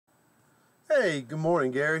Hey, good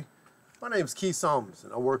morning, Gary. My name is Keith Solomons,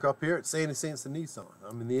 and I work up here at Sansing and Nissan.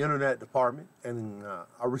 I'm in the internet department, and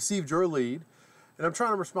I received your lead, and I'm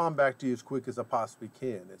trying to respond back to you as quick as I possibly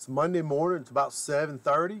can. It's Monday morning. It's about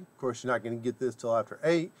 7:30. Of course, you're not going to get this till after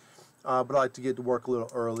 8, but I like to get to work a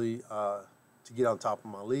little early to get on top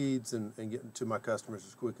of my leads and get to my customers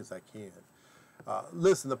as quick as I can.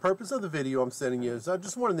 Listen, the purpose of the video I'm sending you is I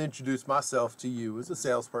just wanted to introduce myself to you as a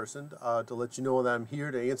salesperson to let you know that I'm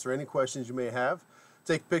here to answer any questions you may have.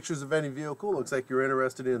 Take pictures of any vehicle. Looks like you're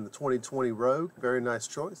interested in the 2020 Rogue. Very nice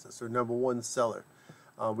choice. That's our #1 seller.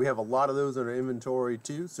 We have a lot of those in our inventory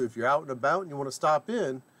too, so if you're out and about and you want to stop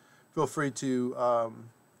in, feel free to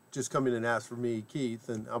just come in and ask for me, Keith,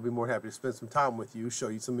 and I'll be more happy to spend some time with you, show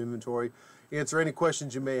you some inventory, answer any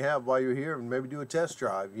questions you may have while you're here, and maybe do a test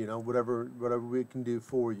drive, whatever we can do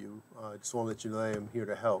for you. I just want to let you know I am here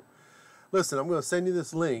to help. Listen, I'm going to send you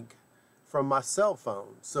this link from my cell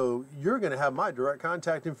phone, so you're going to have my direct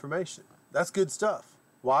contact information. That's good stuff.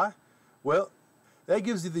 Why? Well, that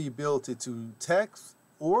gives you the ability to text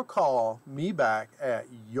or call me back at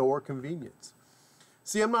your convenience.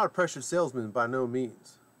 See, I'm not a pressured salesman by no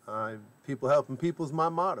means. People helping people is my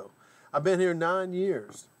motto. I've been here 9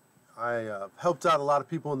 years. I helped out a lot of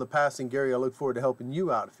people in the past, and Gary, I look forward to helping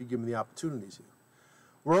you out if you give me the opportunity to.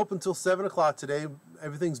 We're open until 7 o'clock today.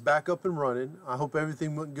 Everything's back up and running. I hope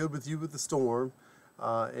everything went good with you with the storm,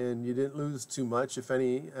 and you didn't lose too much, if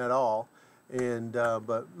any at all.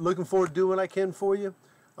 But looking forward to doing what I can for you.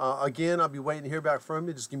 Again, I'll be waiting to hear back from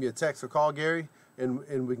you. Just give me a text or call, Gary,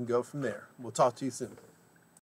 and we can go from there. We'll talk to you soon.